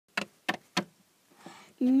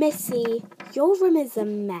Missy, your room is a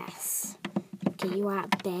mess. Get you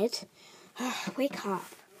out of bed. Wake up.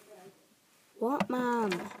 What,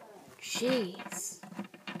 Mum? Jeez.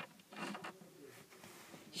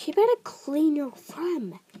 You better clean your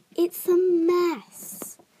room. It's a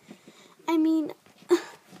mess. I mean,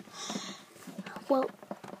 well,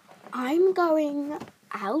 I'm going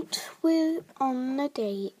out on a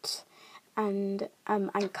date, and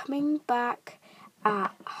I'm coming back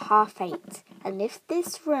at 8:30. And if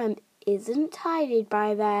this room isn't tidied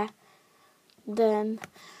by then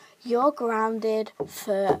you're grounded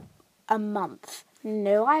for a month.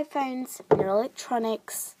 No iPhones, no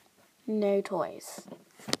electronics, no toys.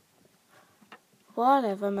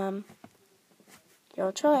 Whatever, Mum.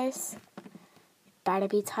 Your choice. Better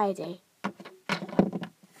be tidy.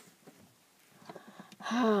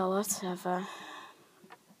 Whatever.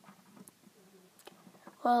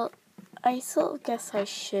 Well, I sort of guess I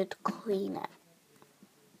should clean it.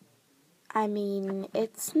 I mean,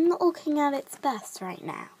 it's not looking at its best right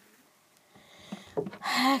now.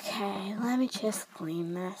 Okay, let me just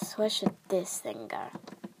clean this. Where should this thing go?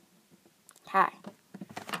 Hi.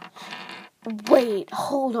 Wait,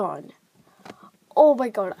 hold on. Oh my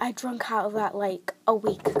god, I drank out of that like a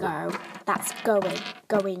week ago. That's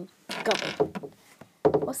going.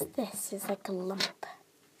 What's this? It's like a lump.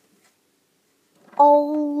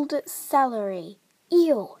 Old celery.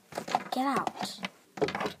 Ew. Get out.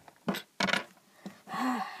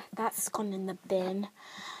 That's gone in the bin.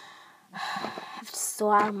 I have to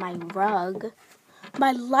sort out my rug.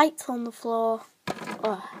 My light's on the floor.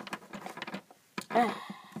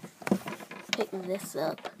 Pick this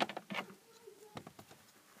up.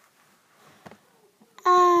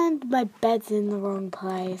 And my bed's in the wrong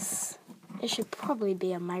place. It should probably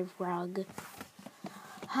be on my rug.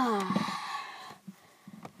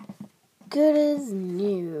 Good as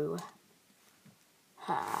new.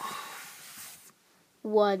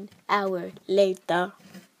 1 hour later.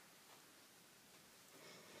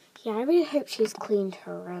 Yeah, I really hope she's cleaned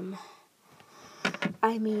her room.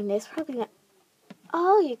 I mean, it's probably not...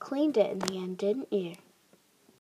 Oh, you cleaned it in the end, didn't you?